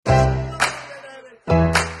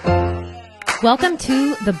Welcome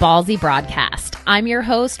to the Ballsy Broadcast. I'm your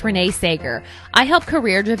host, Renee Sager. I help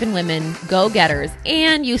career-driven women, go-getters,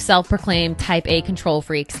 and you self-proclaimed type A control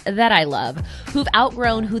freaks that I love, who've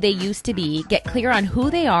outgrown who they used to be, get clear on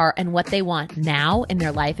who they are and what they want now in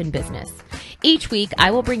their life and business. Each week,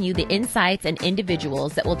 I will bring you the insights and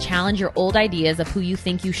individuals that will challenge your old ideas of who you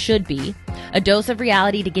think you should be, a dose of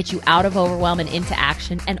reality to get you out of overwhelm and into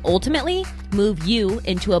action, and ultimately move you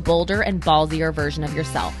into a bolder and ballsier version of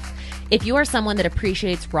yourself. If you are someone that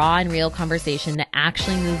appreciates raw and real conversation that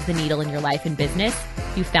actually moves the needle in your life and business,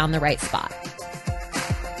 you found the right spot.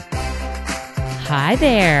 Hi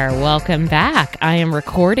there. Welcome back. I am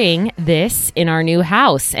recording this in our new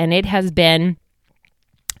house, and it has been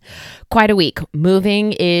quite a week.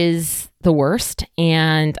 Moving is the worst,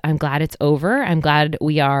 and I'm glad it's over. I'm glad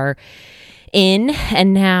we are in,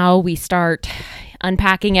 and now we start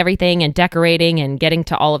unpacking everything and decorating and getting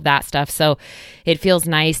to all of that stuff. So it feels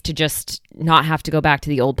nice to just not have to go back to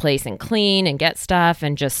the old place and clean and get stuff,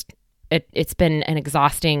 and just it's been an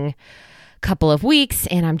exhausting couple of weeks,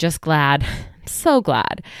 and I'm just glad, so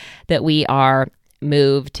glad that we are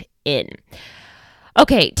moved in.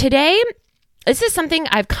 Okay, today, this is something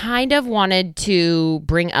I've kind of wanted to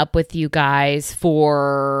bring up with you guys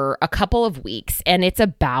for a couple of weeks, and it's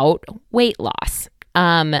about weight loss.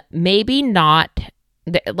 Maybe not.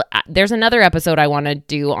 There's another episode I want to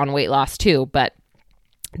do on weight loss too, but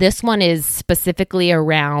this one is specifically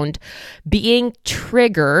around being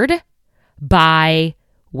triggered by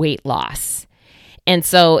weight loss. And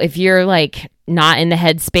so if you're like not in the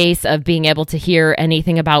headspace of being able to hear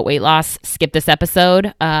anything about weight loss, skip this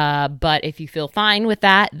episode. But if you feel fine with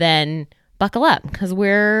that, then buckle up because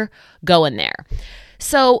we're going there.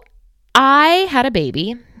 So I had a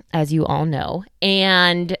baby, as you all know,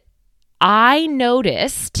 and I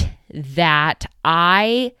noticed that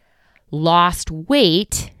I lost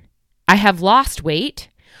weight. I have lost weight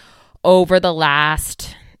over the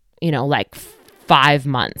last, like 5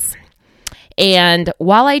 months. And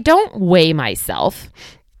while I don't weigh myself,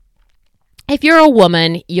 if you're a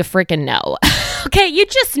woman, you freaking know. Okay, you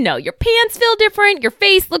just know. Your pants feel different, your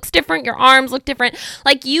face looks different, your arms look different.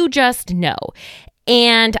 Like, you just know.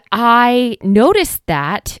 And I noticed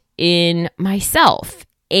that in myself.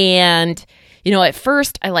 And, at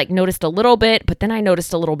first I noticed a little bit, but then I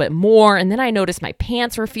noticed a little bit more. And then I noticed my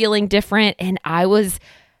pants were feeling different. And I was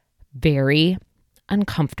very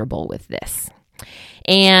uncomfortable with this.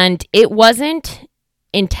 And it wasn't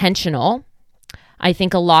intentional. I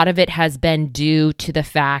think a lot of it has been due to the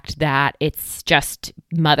fact that it's just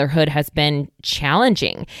motherhood has been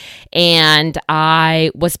challenging. And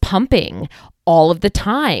I was pumping all of the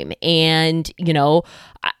time. And,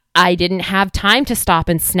 I didn't have time to stop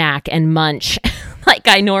and snack and munch like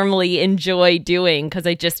I normally enjoy doing because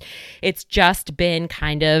it's just been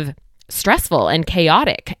kind of stressful and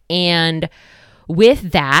chaotic. And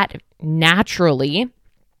with that, naturally,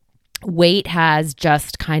 weight has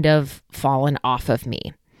just kind of fallen off of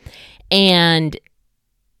me. And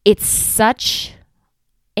it's such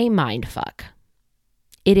a mind fuck.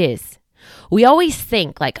 It is. We always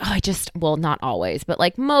think not always,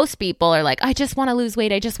 but most people are like, I just want to lose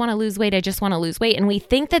weight. I just want to lose weight. I just want to lose weight. And we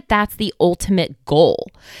think that that's the ultimate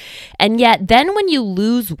goal. And yet then when you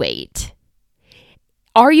lose weight,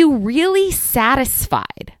 are you really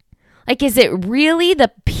satisfied? Is it really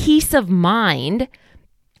the peace of mind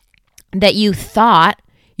that you thought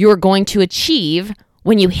you were going to achieve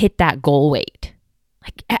when you hit that goal weight?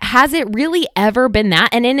 Has it really ever been that?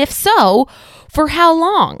 And if so, for how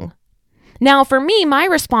long? Now, for me, my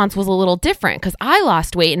response was a little different because I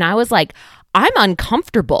lost weight and I was like, I'm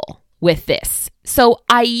uncomfortable with this. So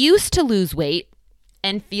I used to lose weight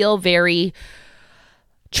and feel very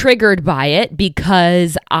triggered by it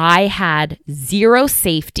because I had zero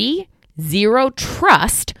safety, zero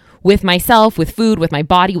trust with myself, with food, with my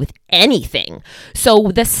body, with anything.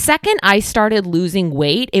 So the second I started losing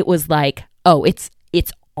weight, it was like, oh, it's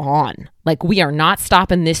on. We are not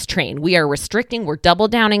stopping this train. We are restricting. We're doubling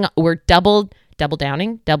down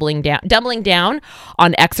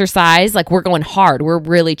on exercise. We're going hard. We're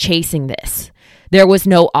really chasing this. There was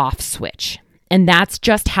no off switch. And that's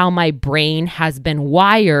just how my brain has been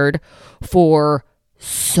wired for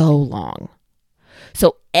so long.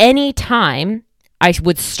 So anytime I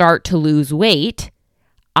would start to lose weight,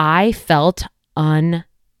 I felt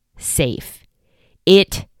unsafe.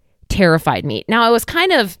 It terrified me. Now, I was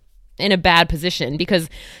kind of in a bad position because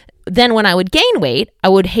then when I would gain weight, I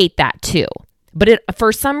would hate that too. But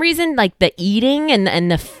for some reason, the eating and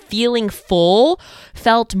the feeling full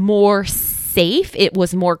felt more safe. It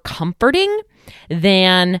was more comforting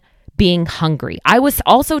than being hungry. I was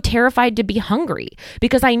also terrified to be hungry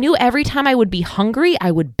because I knew every time I would be hungry, I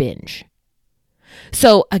would binge.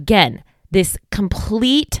 So again, this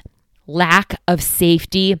complete lack of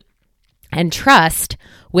safety and trust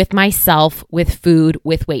with myself, with food,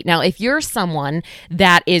 with weight. Now, if you're someone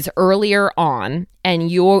that is earlier on and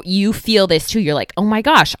you feel this too, you're like, oh my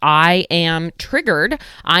gosh, I am triggered.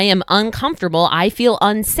 I am uncomfortable. I feel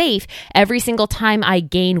unsafe every single time I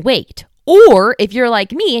gain weight. Or if you're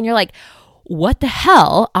like me and you're like, what the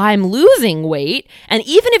hell? I'm losing weight. And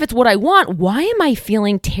even if it's what I want, why am I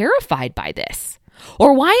feeling terrified by this?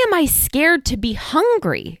 Or why am I scared to be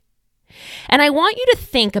hungry? And I want you to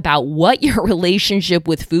think about what your relationship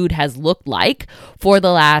with food has looked like for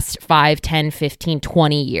the last 5, 10, 15,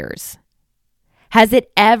 20 years. Has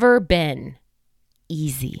it ever been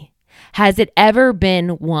easy? Has it ever been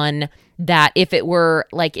one that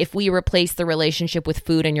if we replace the relationship with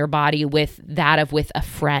food in your body with that of with a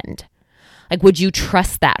friend, like, would you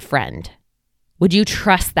trust that friend? Would you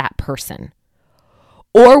trust that person?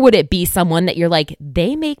 Or would it be someone that you're like,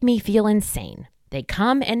 they make me feel insane? They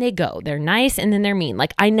come and they go. They're nice and then they're mean.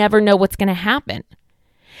 Like, I never know what's going to happen.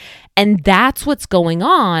 And that's what's going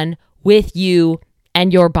on with you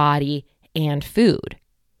and your body and food,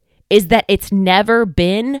 is that it's never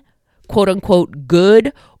been, quote unquote,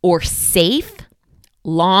 good or safe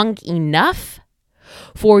long enough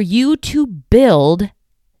for you to build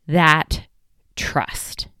that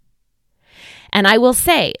trust. And I will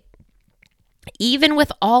say, even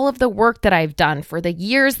with all of the work that I've done for the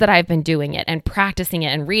years that I've been doing it and practicing it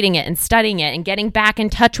and reading it and studying it and getting back in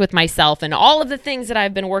touch with myself and all of the things that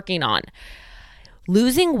I've been working on,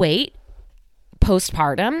 losing weight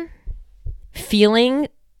postpartum, feeling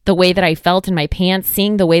the way that I felt in my pants,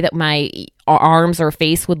 seeing the way that my arms or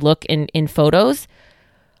face would look in photos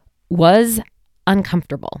was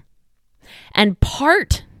uncomfortable. And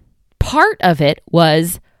part of it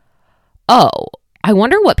was, I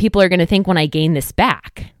wonder what people are going to think when I gain this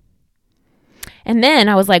back. And then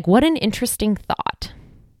I was like, what an interesting thought.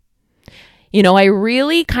 I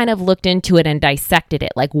really kind of looked into it and dissected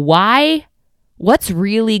it. Like, what's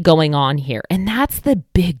really going on here? And that's the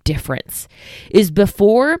big difference, is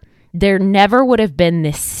before there never would have been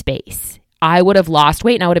this space. I would have lost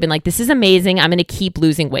weight and I would have been like, this is amazing. I'm going to keep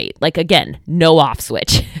losing weight. Like, again, no off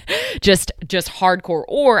switch, just hardcore.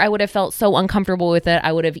 Or I would have felt so uncomfortable with it. I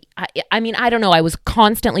don't know. I was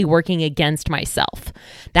constantly working against myself.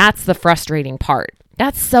 That's the frustrating part.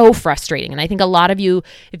 That's so frustrating. And I think a lot of you,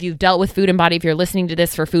 if you've dealt with food and body, if you're listening to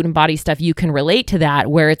this for food and body stuff, you can relate to that,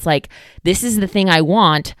 where it's like, this is the thing I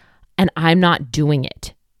want and I'm not doing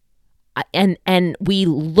it. And we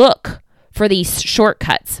look for these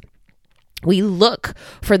shortcuts. We look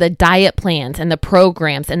for the diet plans and the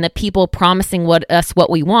programs and the people promising us what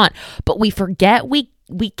we want, but we forget we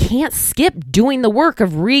can't skip doing the work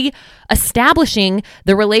of re-establishing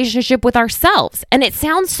the relationship with ourselves. And it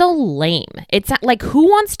sounds so lame. It's like, who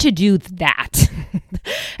wants to do that?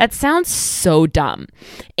 That sounds so dumb.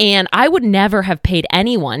 And I would never have paid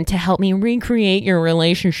anyone to help me recreate your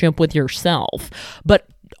relationship with yourself. But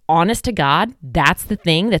honest to God, that's the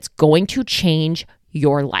thing that's going to change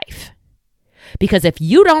your life. Because if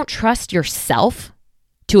you don't trust yourself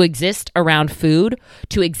to exist around food,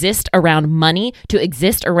 to exist around money, to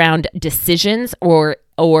exist around decisions or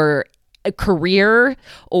a career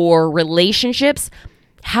or relationships,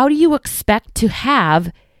 how do you expect to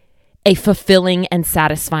have a fulfilling and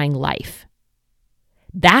satisfying life?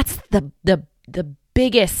 That's the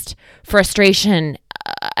biggest frustration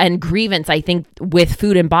and grievance, I think, with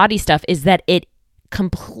food and body stuff, is that it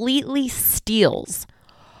completely steals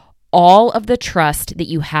all of the trust that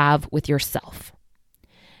you have with yourself.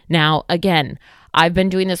 Now, again, I've been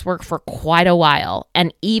doing this work for quite a while.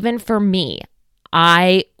 And even for me,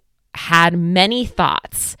 I had many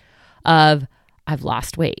thoughts of, I've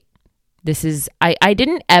lost weight. I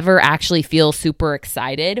didn't ever actually feel super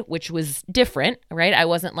excited, which was different, right? I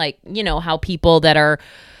wasn't like, how people that are,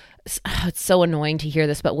 it's so annoying to hear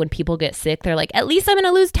this, but when people get sick, they're like, at least I'm going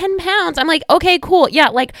to lose 10 pounds. I'm like, okay, cool. Yeah.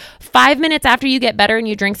 Like 5 minutes after you get better and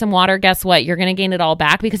you drink some water, guess what? You're going to gain it all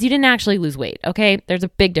back because you didn't actually lose weight. Okay. There's a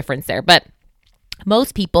big difference there, but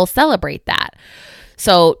most people celebrate that.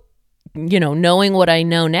 So, knowing what I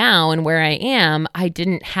know now and where I am, I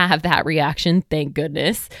didn't have that reaction. Thank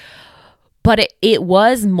goodness. But it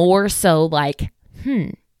was more so like,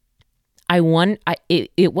 I wonder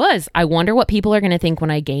what people are going to think when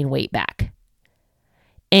I gain weight back.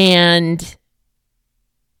 And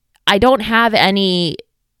I don't have any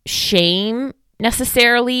shame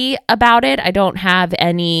necessarily about it.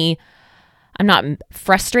 I'm not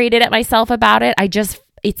frustrated at myself about it.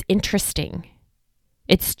 It's interesting.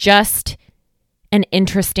 It's just an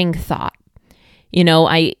interesting thought. You know,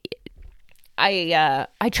 I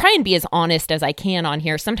try and be as honest as I can on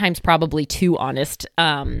here, sometimes probably too honest.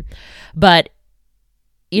 But,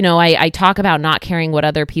 you know, I talk about not caring what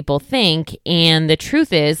other people think. And the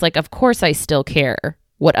truth is, like, of course I still care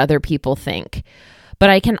what other people think. But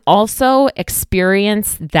I can also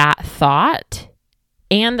experience that thought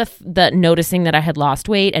and the noticing that I had lost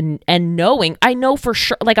weight and knowing, I know for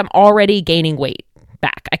sure, like, I'm already gaining weight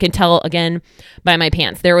back. I can tell again by my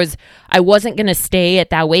pants. I wasn't going to stay at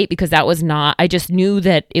that weight because I just knew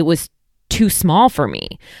that it was too small for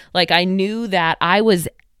me. Like, I knew that I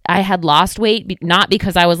had lost weight, not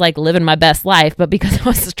because I was like living my best life, but because I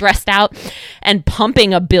was stressed out and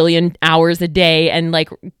pumping 1 billion hours a day and like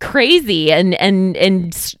crazy. And,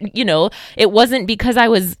 you know, it wasn't because I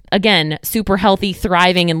was, again, super healthy,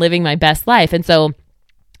 thriving and living my best life. And so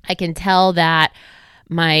I can tell that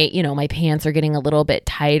my pants are getting a little bit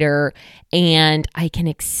tighter, and I can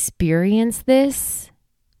experience this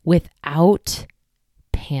without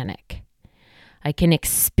panic. I can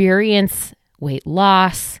experience weight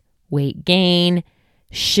loss, weight gain,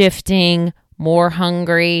 shifting, more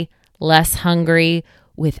hungry, less hungry,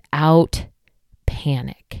 without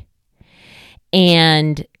panic.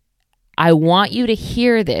 And I want you to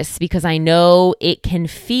hear this because I know it can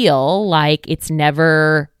feel like it's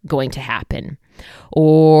never going to happen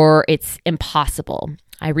or it's impossible.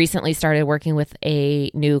 I recently started working with a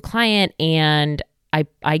new client, and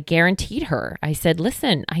I guaranteed her, I said,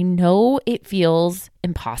 listen, I know it feels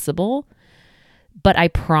impossible, but I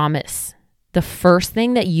promise the first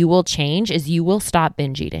thing that you will change is you will stop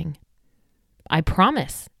binge eating. I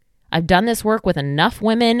promise. I've done this work with enough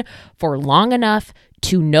women for long enough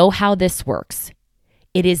to know how this works.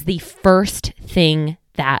 It is the first thing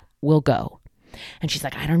that will go. And she's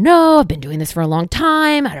like, I don't know. I've been doing this for a long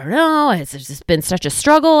time. I don't know. It's just been such a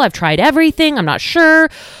struggle. I've tried everything. I'm not sure.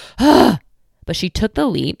 But she took the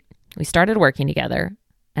leap. We started working together.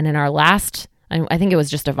 And in our last, I think it was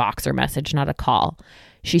just a Voxer message, not a call,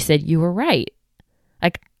 she said, you were right.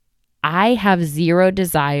 Like, I have zero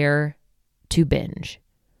desire to binge.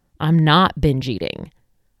 I'm not binge eating.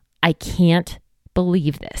 I can't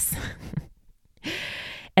believe this.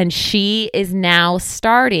 And she is now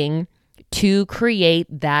starting to create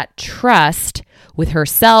that trust with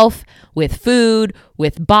herself, with food,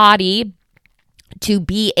 with body, to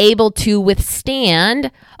be able to withstand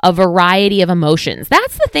a variety of emotions.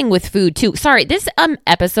 That's the thing with food too. Sorry, this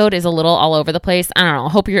episode is a little all over the place. I don't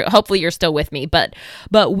know. Hopefully you're still with me, but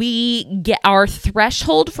we get our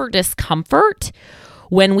threshold for discomfort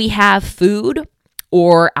when we have food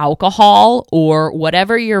or alcohol or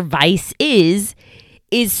whatever your vice is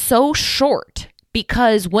so short.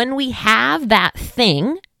 Because when we have that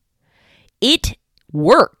thing, it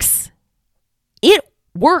works. It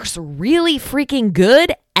works really freaking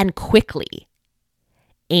good and quickly.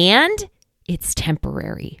 And it's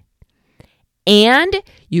temporary. And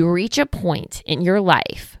you reach a point in your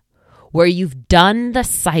life where you've done the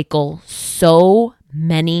cycle so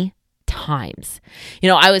many times. You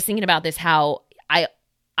know, I was thinking about this, how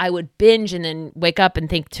I would binge and then wake up and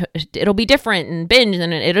think it'll be different, and binge,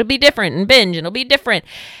 and then it'll be different, and binge, and it'll be different.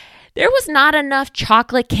 There was not enough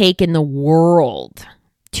chocolate cake in the world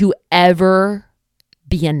to ever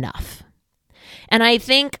be enough. And I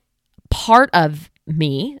think part of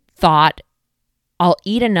me thought, I'll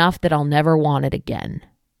eat enough that I'll never want it again.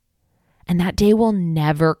 And that day will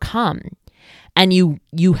never come. And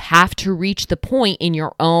you have to reach the point in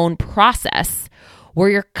your own process where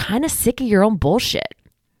you're kind of sick of your own bullshit.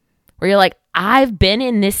 Where you're like, I've been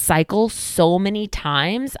in this cycle so many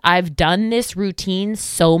times. I've done this routine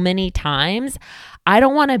so many times. I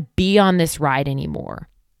don't want to be on this ride anymore.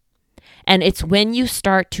 And it's when you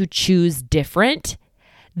start to choose different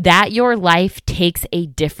that your life takes a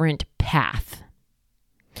different path.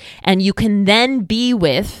 And you can then be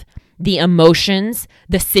with the emotions,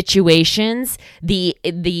 the situations, the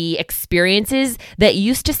experiences that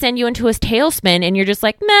used to send you into a tailspin, and you're just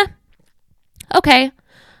like, meh, okay.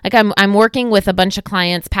 Like I'm working with a bunch of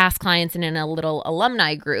clients, past clients, and in a little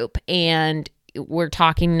alumni group, and we're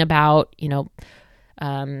talking about,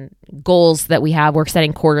 goals that we have. We're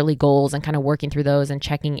setting quarterly goals and kind of working through those and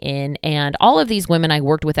checking in. And all of these women I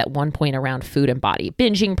worked with at one point around food and body,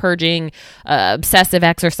 binging, purging, obsessive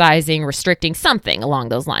exercising, restricting, something along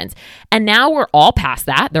those lines. And now we're all past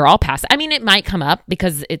that. They're all past. I mean, it might come up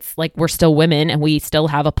because it's like we're still women and we still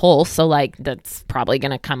have a pulse. So like that's probably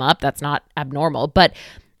going to come up. That's not abnormal, but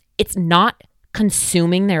it's not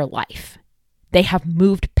consuming their life. They have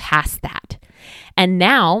moved past that. And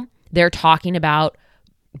now they're talking about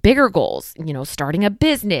bigger goals, starting a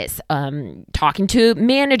business, talking to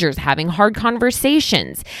managers, having hard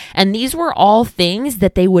conversations. And these were all things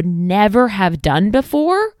that they would never have done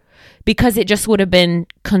before because it just would have been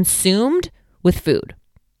consumed with food.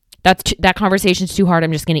 That conversation's too hard.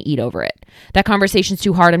 I'm just going to eat over it. That conversation's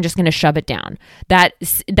too hard. I'm just going to shove it down. That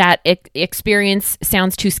experience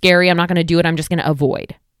sounds too scary. I'm not going to do it. I'm just going to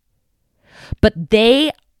avoid. But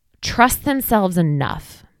they trust themselves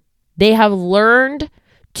enough. They have learned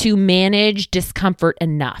to manage discomfort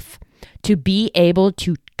enough to be able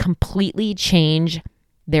to completely change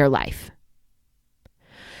their life.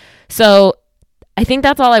 So I think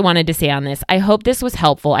that's all I wanted to say on this. I hope this was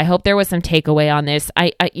helpful. I hope there was some takeaway on this.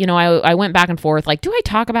 I went back and forth, like, do I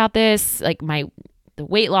talk about this? Like the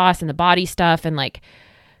weight loss and the body stuff and like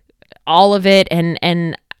all of it. And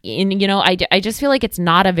I just feel like it's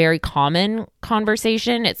not a very common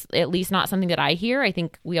conversation. It's at least not something that I hear. I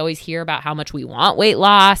think we always hear about how much we want weight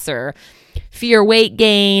loss or fear weight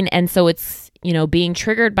gain. And so it's, being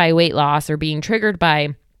triggered by weight loss or being triggered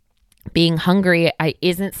by being hungry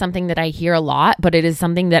isn't something that I hear a lot, but it is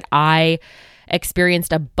something that I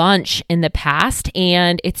experienced a bunch in the past.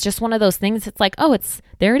 And it's just one of those things. It's like, oh,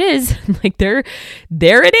 there it is. Like there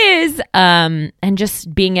it is. And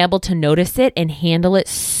just being able to notice it and handle it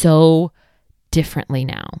so differently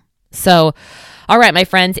now. So, all right, my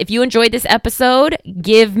friends, if you enjoyed this episode,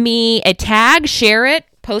 give me a tag, share it,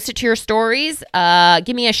 post it to your stories,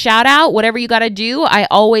 give me a shout out, whatever you got to do. I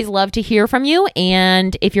always love to hear from you.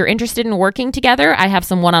 And if you're interested in working together, I have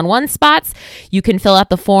some one-on-one spots. You can fill out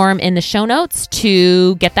the form in the show notes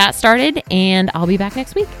to get that started, and I'll be back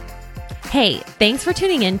next week. Hey, thanks for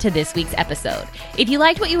tuning in to this week's episode. If you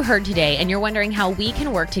liked what you heard today and you're wondering how we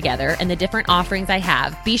can work together and the different offerings I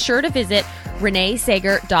have, be sure to visit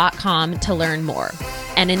reneesager.com to learn more.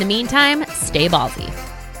 And in the meantime, stay ballsy.